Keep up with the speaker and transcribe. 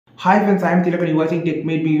Hi friends, I am Tilak and you are watching Tech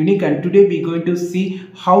Made Me Unique, and today we are going to see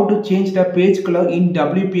how to change the page color in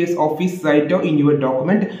WPS Office Writer in your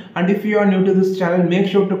document. And if you are new to this channel, make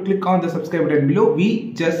sure to click on the subscribe button below.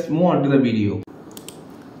 We just move on to the video.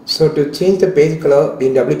 So to change the page color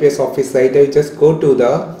in WPS Office Writer, just go to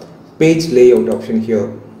the page layout option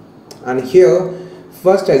here. And here,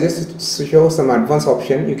 first I just show some advanced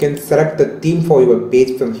option. You can select the theme for your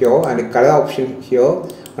page from here and the color option here.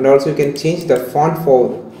 And also you can change the font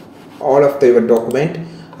for all of your document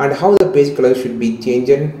and how the page color should be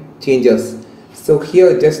changes. So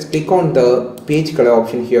here just click on the page color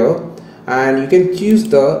option here and you can choose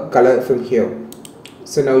the color from here.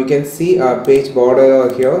 So now you can see a page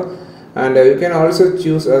border here, and you can also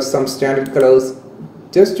choose some standard colors.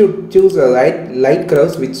 Just to choose a light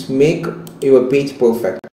colors which make your page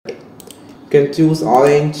perfect. You can choose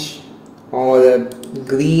orange or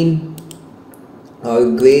green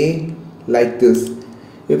or gray like this.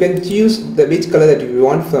 You can choose the which color that you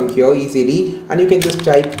want from here easily, and you can just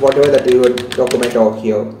type whatever that you would document over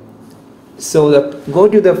here. So go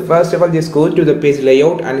to the first of all, just go to the page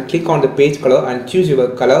layout and click on the page color and choose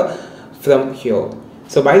your color from here.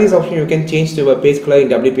 So by this option you can change to a page color in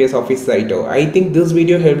WPS Office Writer. I think this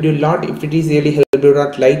video helped you a lot. If it is really helped you a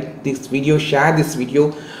lot, like this video, share this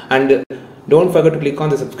video, and don't forget to click on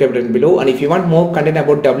the subscribe button below. And if you want more content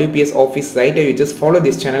about WPS Office Writer, you just follow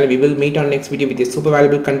this channel. We will meet on next video with a super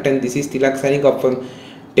valuable content. This is Tilak signing off from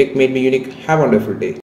Tech Made Me Unique. Have a wonderful day.